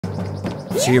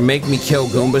So you're making me kill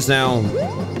Goombas now?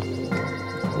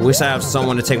 At least I have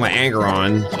someone to take my anger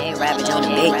on. Hey, Ravage on the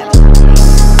beat.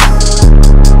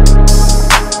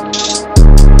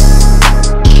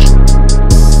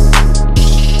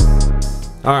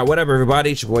 Alright, whatever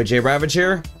everybody, it's your boy J Ravage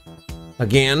here.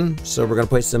 Again, so we're gonna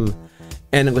play some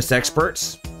Endless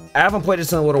Experts. I haven't played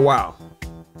this in a little while.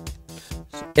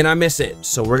 And I miss it,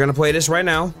 so we're gonna play this right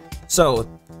now. So,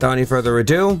 without any further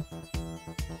ado,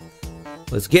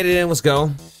 let's get it in, let's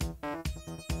go.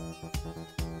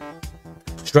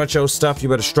 Strut your stuff, you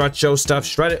better strut your stuff,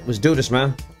 strut it, let's do this,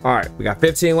 man. Alright, we got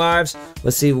 15 lives,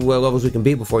 let's see what levels we can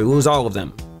beat before we lose all of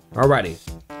them. Alrighty.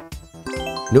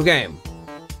 New game.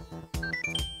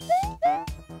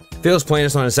 Feels playing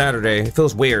this on a Saturday, it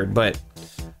feels weird, but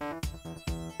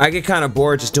I get kind of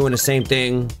bored just doing the same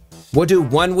thing. We'll do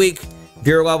 1 week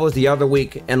Viewer levels, the other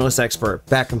week Endless Expert,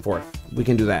 back and forth. We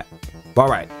can do that.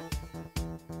 Alright.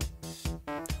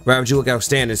 Ravage, you look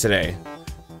outstanding today.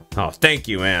 Oh, thank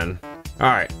you, man.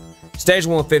 Alright. Stage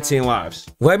 1, 15 lives.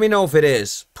 Let me know if it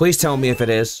is. Please tell me if it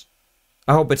is.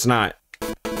 I hope it's not.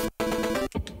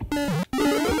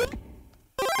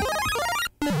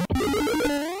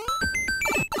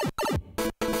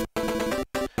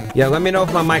 Yeah, let me know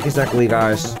if my mic is echoey,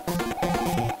 guys.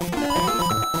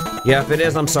 Yeah, if it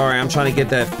is, I'm sorry. I'm trying to get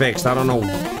that fixed. I don't know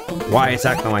why it's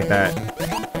acting like that.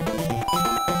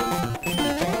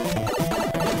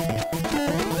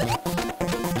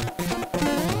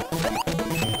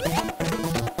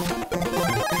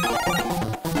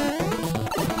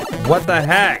 What the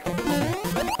heck?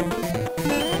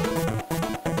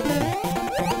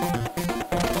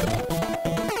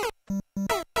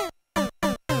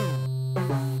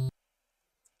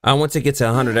 I want to get to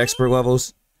 100 expert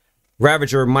levels.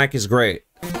 Ravage, your mic is great.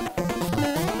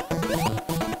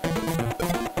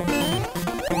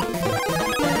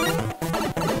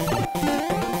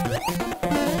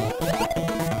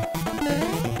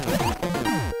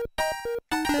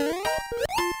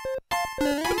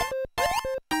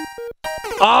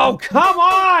 Oh, come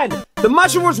on! The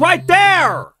mushroom was right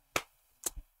there!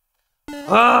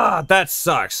 Ah, that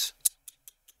sucks.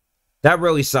 That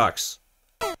really sucks.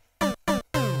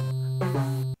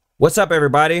 What's up,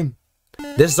 everybody?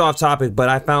 This is off topic, but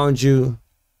I found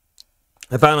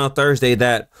on Thursday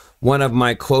that one of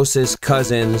my closest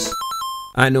cousins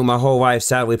I knew my whole life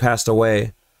sadly passed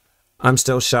away. I'm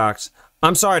still shocked.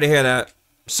 I'm sorry to hear that.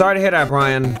 Sorry to hear that,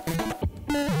 Brian.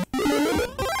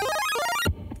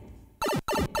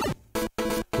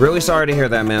 Really sorry to hear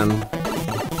that, man.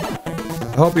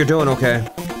 I hope you're doing okay.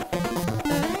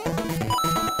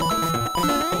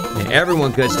 Yeah,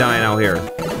 everyone good's dying out here.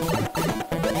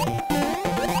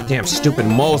 Damn stupid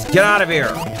moles, get out of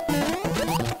here!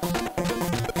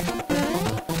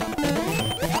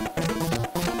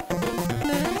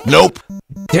 Nope!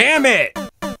 Damn it!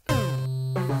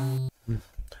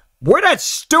 Where that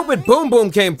stupid boom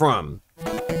boom came from?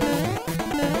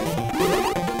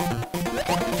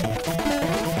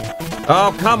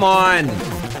 Oh, come on!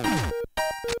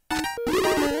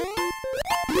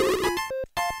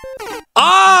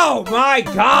 Oh my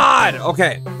god!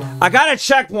 Okay, I got a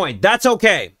checkpoint. That's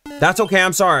okay. That's okay,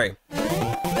 I'm sorry.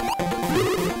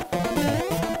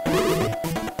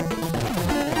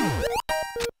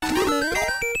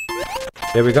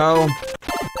 There we go.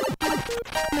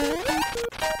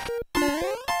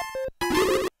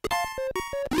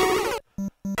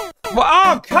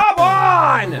 Oh, come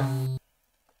on!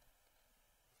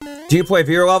 Do you play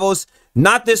viewer levels?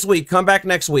 Not this week. Come back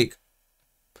next week.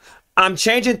 I'm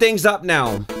changing things up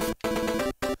now.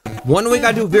 1 week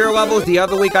I do viewer levels, the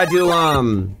other week I do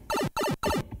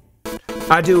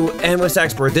Endless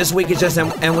Expert. This week is just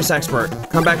Endless Expert.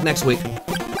 Come back next week.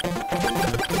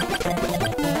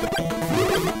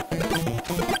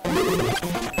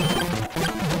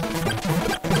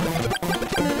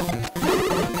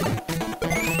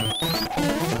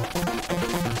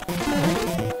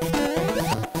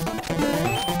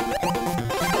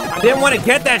 I didn't want to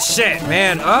get that shit,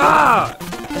 man. Ah!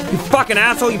 You fucking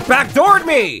asshole, you backdoored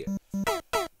me!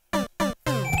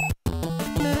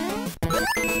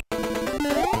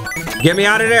 Get me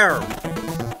out of there!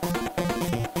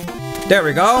 There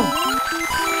we go.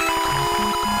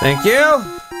 Thank you.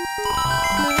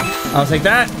 I'll take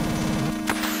that.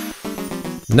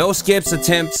 No skips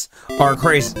attempts are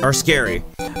crazy, are scary.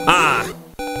 Ah.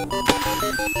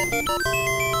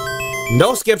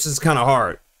 No skips is kind of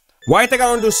hard. Why do you think I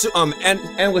don't do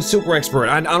Endless Super Expert?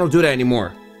 I don't do that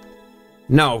anymore.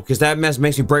 No, because that mess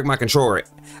makes me break my controller.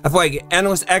 I feel like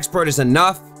Endless Expert is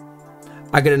enough.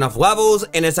 I get enough levels,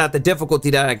 and it's at the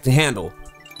difficulty that I can handle.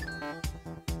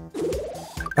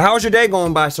 How's your day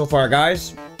going by so far,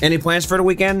 guys? Any plans for the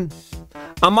weekend?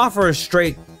 I'm off for a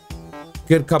straight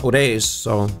good couple days,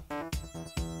 so.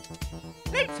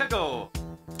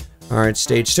 Alright,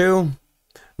 stage 2.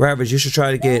 Ravage, you should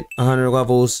try to get 100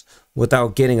 levels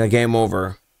without getting a game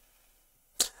over.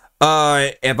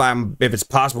 If it's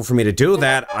possible for me to do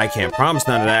that, I can't promise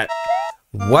none of that.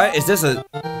 What is this a...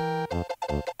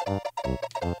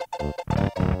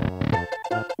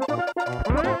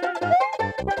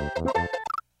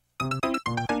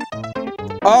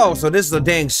 Oh, so this is a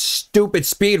dang stupid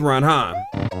speed run, huh?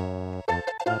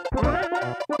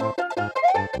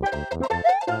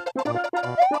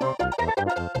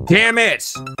 Damn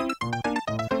it!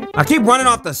 I keep running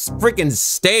off the freaking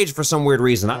stage for some weird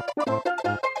reason.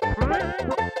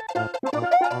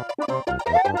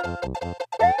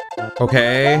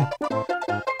 Okay.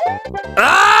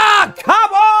 Ah!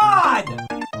 Come on!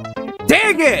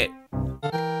 Dang it!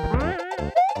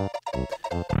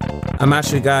 I'm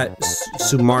actually got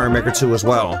Super Mario Maker 2 as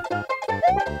well.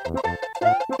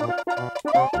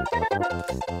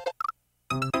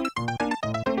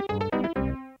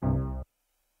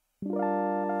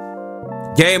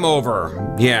 Game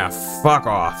over. Yeah, fuck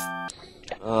off.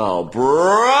 Oh,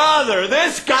 brother,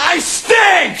 this guy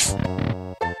stinks!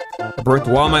 I broke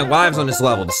through all my lives on this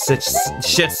level. This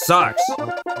shit sucks.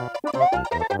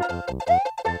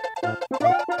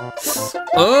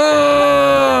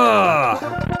 Ugh!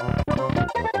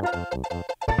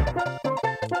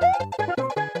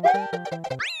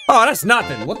 Oh, that's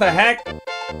nothing. What the heck?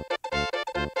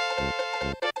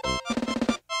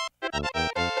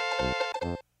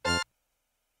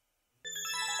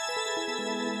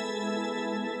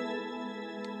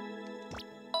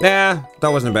 Yeah, that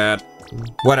wasn't bad.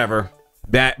 Whatever.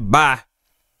 Bye.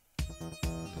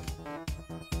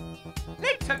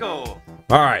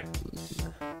 Alright.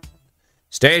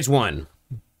 Stage 1.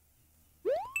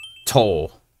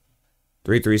 Toll.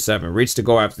 337. Reach the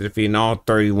goal after defeating all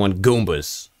 31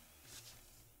 Goombas.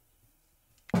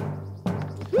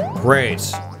 Great.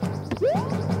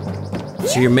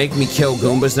 So you're making me kill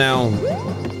Goombas now?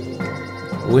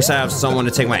 At least I have someone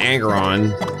to take my anger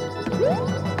on.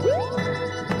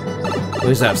 At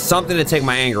least I have something to take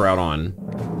my anger out on.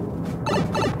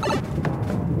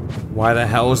 Why the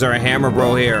hell is there a Hammer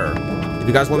Bro here? If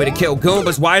you guys want me to kill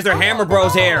Goombas, why is there Hammer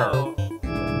Bros here?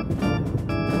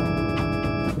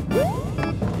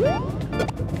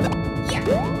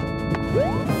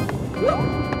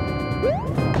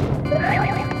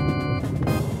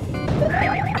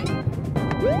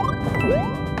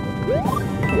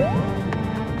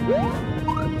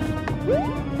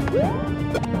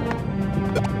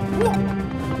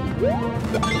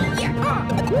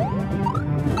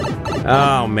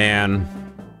 Oh, man.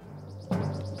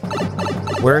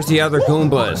 Where's the other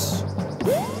Goombas?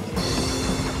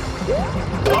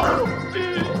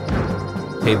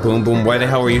 Hey, Boom Boom, why the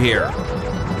hell are you here?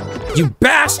 You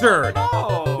bastard!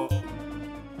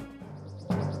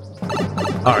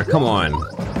 Alright, come on.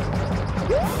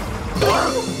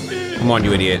 Come on,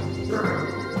 you idiot.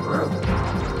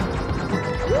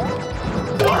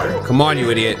 Come on,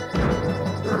 you idiot.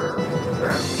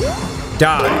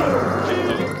 Die.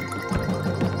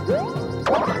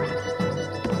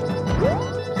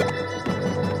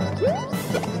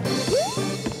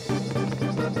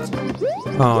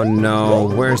 Oh no,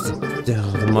 where's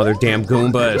the mother damn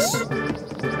Goombas?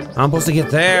 I'm supposed to get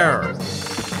there.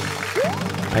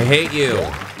 I hate you.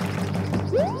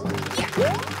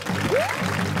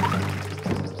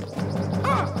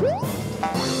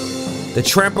 The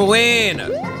trampoline!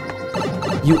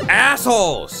 You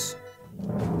assholes!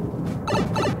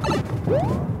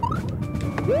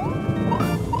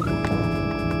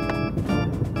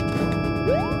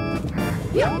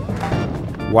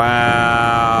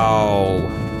 Wow.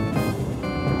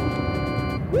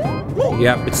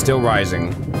 Yep, it's still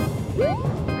rising.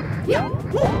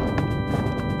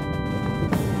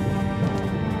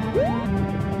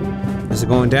 Is it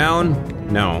going down?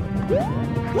 No.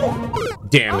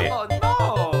 Damn it. Oh,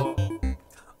 no.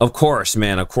 Of course,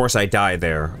 man. Of course I died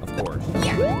there. Of course.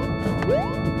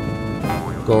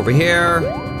 Go over here.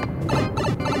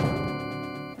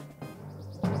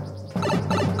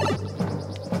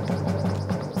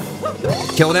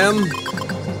 Kill them.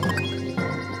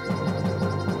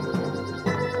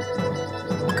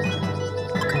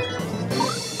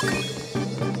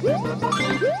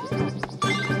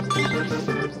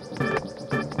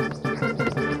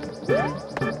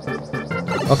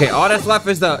 Okay, all that's left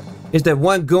is the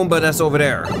one Goomba that's over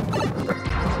there.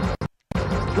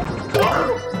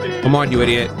 Come on, you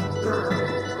idiot.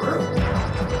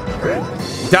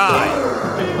 Die.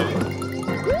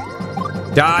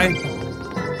 Die.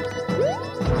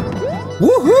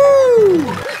 Woohoo!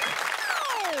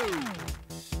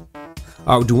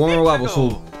 I'll do one more level.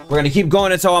 So we're gonna keep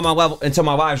going until my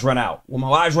lives run out. When my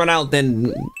lives run out,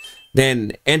 then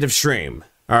end of stream.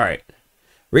 All right.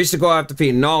 Reach the goal after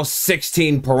defeating all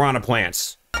 16 piranha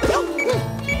plants.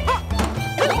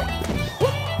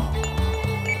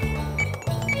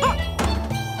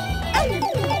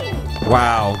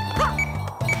 Wow.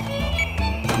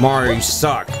 Mario, you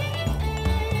suck.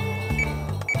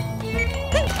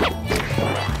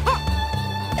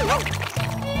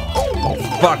 Oh,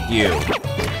 fuck you.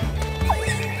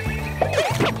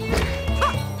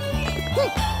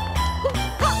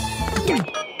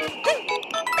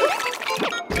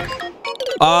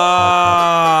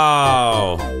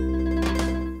 Oh.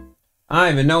 I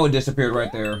don't even know it disappeared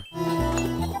right there.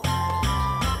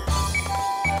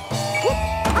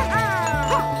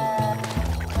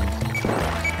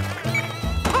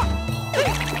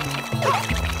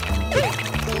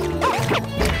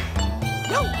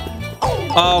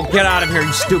 Oh, get out of here,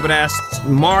 you stupid ass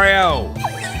Mario!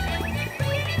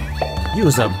 You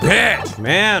was a bitch,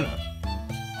 man!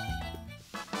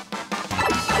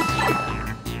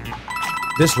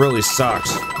 This really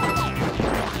sucks.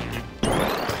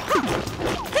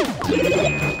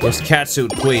 This cat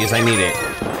suit, please, I need it.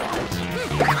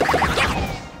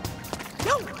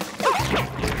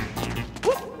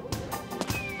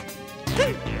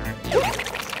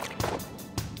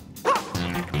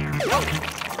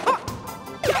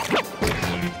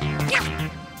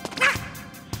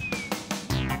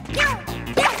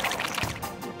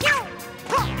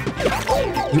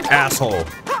 You asshole.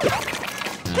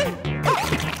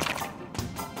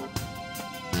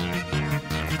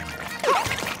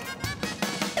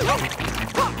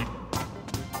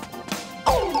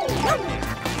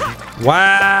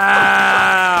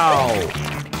 Wow!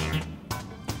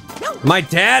 My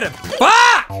dad?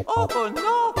 Fuck! Oh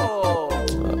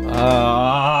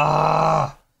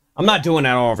no! I'm not doing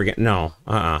that all over again. No.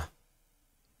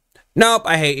 Nope,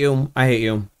 I hate you. I hate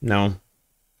you. No.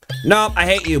 Nope, I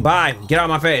hate you. Bye. Get out of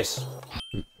my face.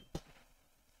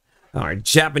 Alright,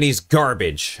 Japanese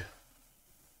garbage.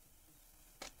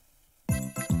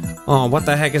 Oh, what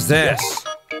the heck is this?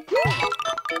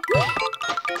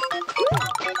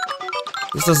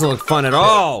 This doesn't look fun at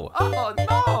all. Oh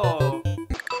no!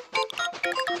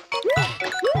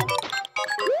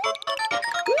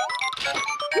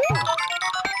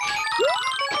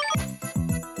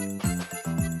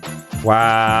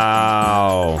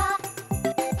 Wow.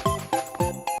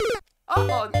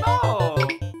 Oh no!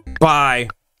 Bye.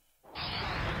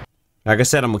 Like I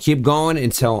said, I'm gonna keep going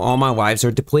until all my lives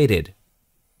are depleted.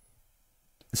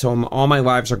 So all my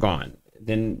lives are gone.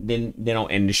 Then I'll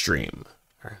end the stream.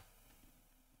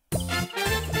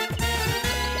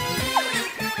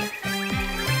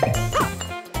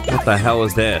 What the hell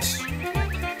is this?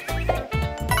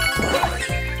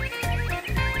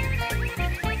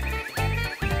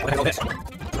 What the hell is this?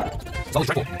 It's all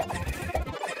triple.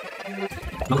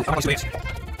 No, I want to space.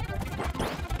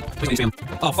 Please let me spam.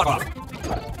 Oh, fuck off.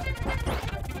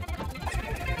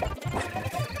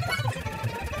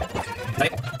 Is that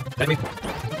it? That's me?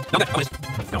 No, that's it.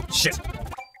 No, shit.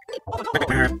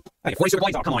 Hey, 40 super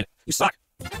points. Oh, come on. You suck.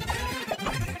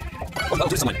 Oh,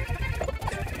 do someone.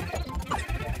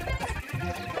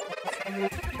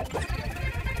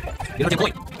 You don't get a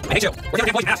point. I hate you. Where's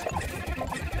your point, ass?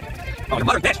 Oh, you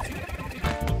mother bitch.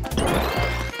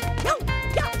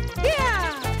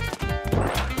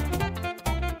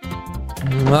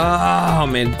 Oh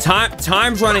man,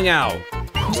 time's running out.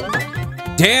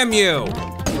 Damn you!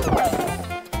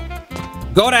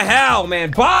 Go to hell,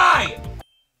 man. Bye.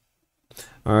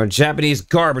 Japanese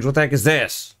garbage. What the heck is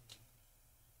this?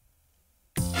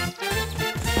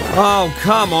 Oh,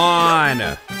 come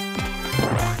on.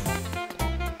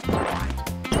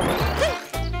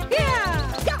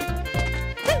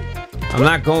 I'm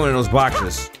not going in those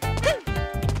boxes.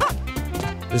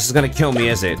 This is gonna kill me,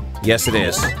 is it? Yes, it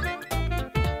is.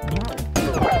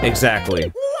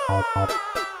 Exactly.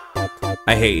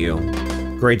 I hate you.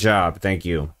 Great job. Thank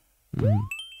you.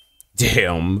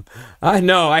 Damn. I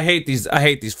know. I hate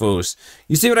these fools.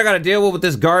 You see what I gotta deal with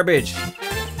this garbage?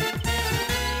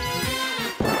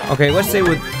 Okay, let's say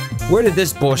where did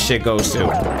this bullshit goes to?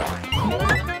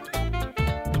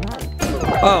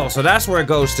 Oh, so that's where it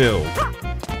goes to.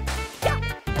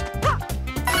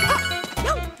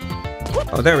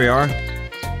 Oh, there we are.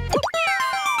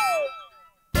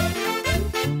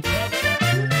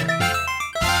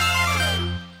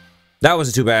 That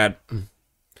wasn't too bad.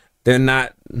 They're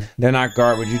not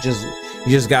garbage. You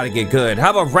just gotta get good.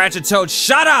 How about Ratchet Toad?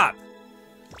 Shut up!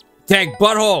 Dang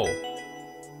butthole.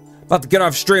 About to get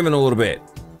off streaming a little bit.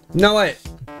 You know what?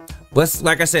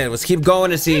 Like I said, let's keep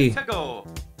going to see.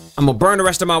 I'm I'm gonna burn the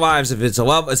rest of my lives. If it's a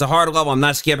level, it's a hard level, I'm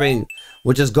not skipping.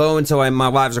 We'll just go until my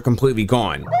lives are completely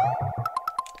gone.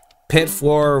 Pit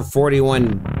floor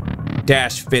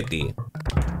 41-50.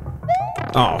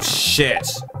 Oh shit.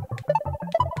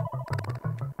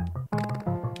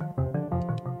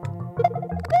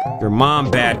 Your mom,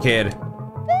 bad kid.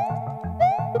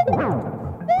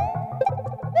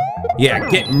 Yeah,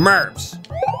 get merps.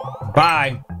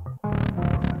 Bye.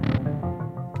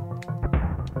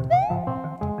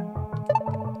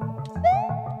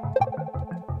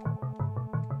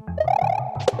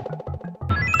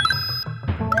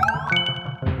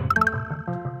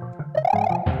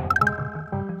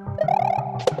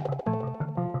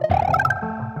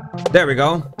 There we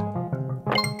go.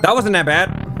 That wasn't that bad.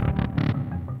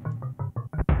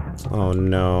 Oh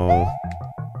no.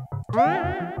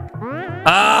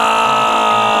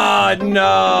 Ah,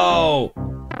 no!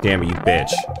 Damn it, you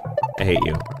bitch. I hate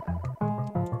you.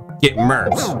 Get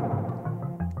merps.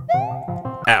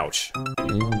 Ouch. I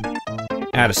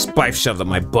had a spife shoved up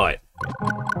my butt.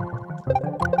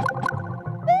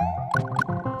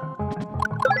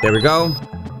 There we go.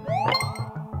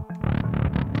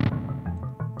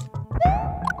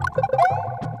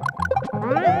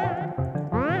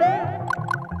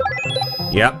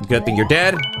 Yep, good thing you're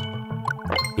dead.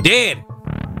 You did!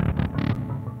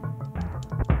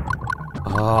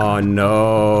 Oh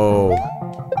no.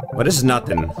 Well, this is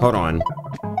nothing. Hold on.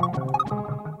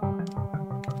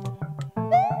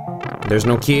 There's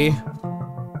no key.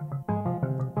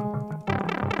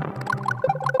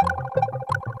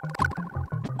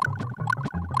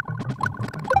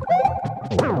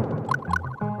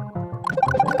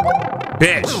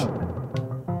 Bitch!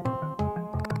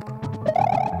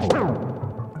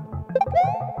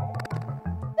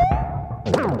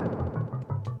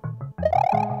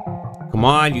 Come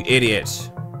on, you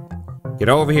idiots. Get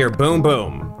over here, boom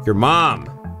boom. Your mom.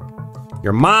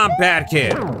 Your mom, bad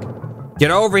kid.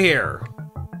 Get over here.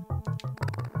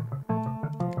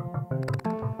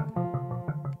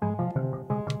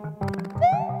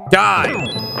 Die.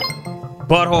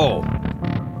 Butthole.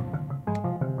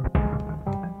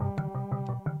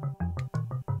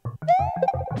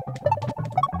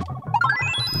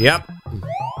 Yep.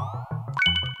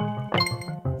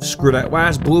 Screw that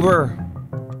last blooper.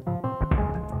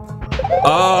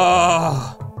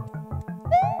 Oh.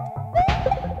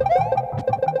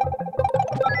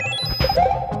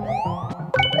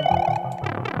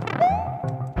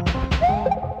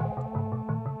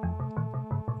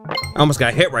 I almost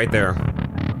got hit right there.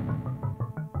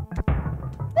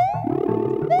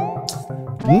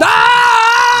 No!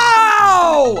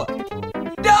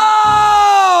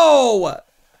 No!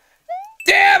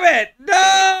 Damn it!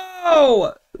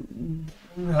 No!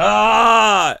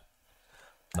 Ah!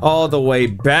 All the way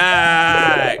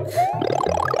back.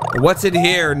 What's in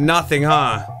here? Nothing,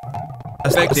 huh?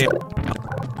 Let's fix it.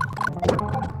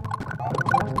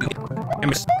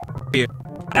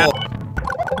 Oh.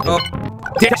 Oh.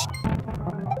 Dish.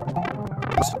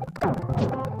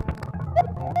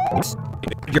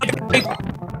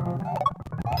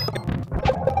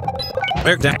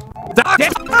 Where's that?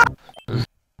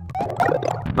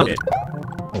 Okay.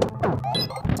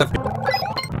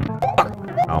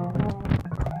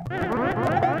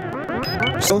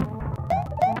 So.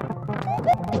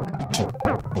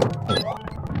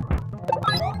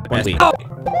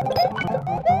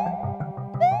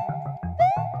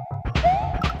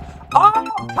 Oh,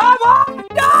 come on!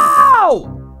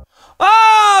 No!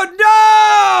 Oh,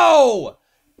 no!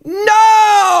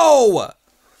 No!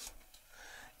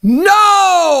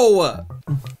 No!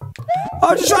 I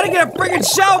was just trying to get a freaking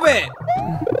shell bit!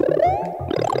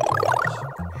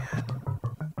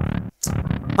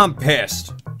 I'm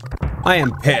pissed. I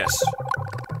am pissed.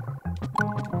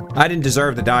 I didn't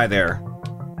deserve to die there.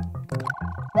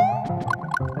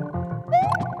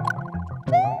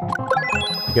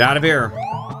 Get out of here.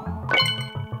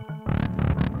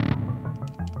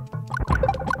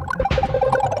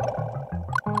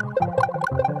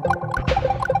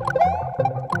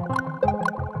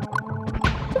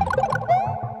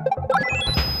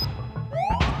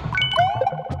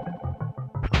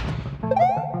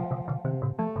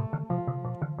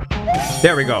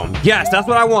 There we go. Yes, that's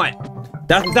what I want.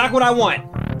 That's exactly what I want.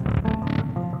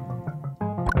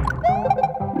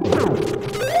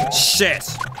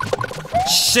 Shit.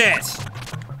 Shit.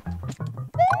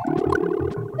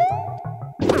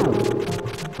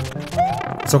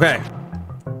 It's okay.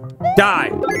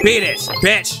 Die. Beat it,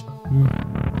 bitch.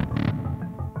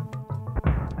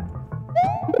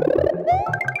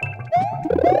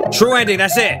 True ending,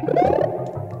 that's it.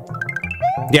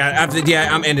 Yeah,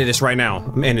 I'm ending this right now.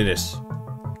 I'm ending this.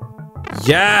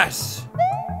 Yes!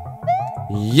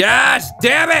 Yes!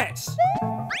 Damn it!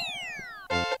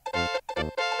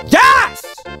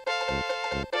 Yes!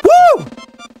 Woo!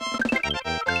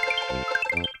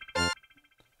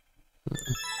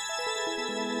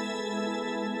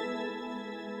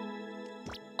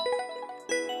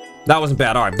 That wasn't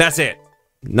bad. Alright, that's it.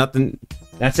 Nothing.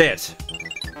 That's it.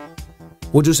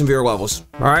 We'll do some viewer levels.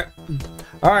 Alright?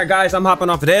 Alright, guys, I'm hopping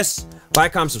off of this.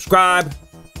 Like, comment, subscribe.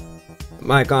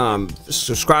 Like,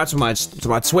 subscribe to my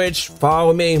Twitch.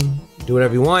 Follow me. Do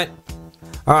whatever you want.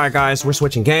 Alright, guys, we're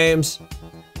switching games.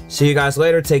 See you guys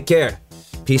later. Take care.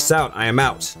 Peace out. I am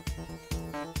out.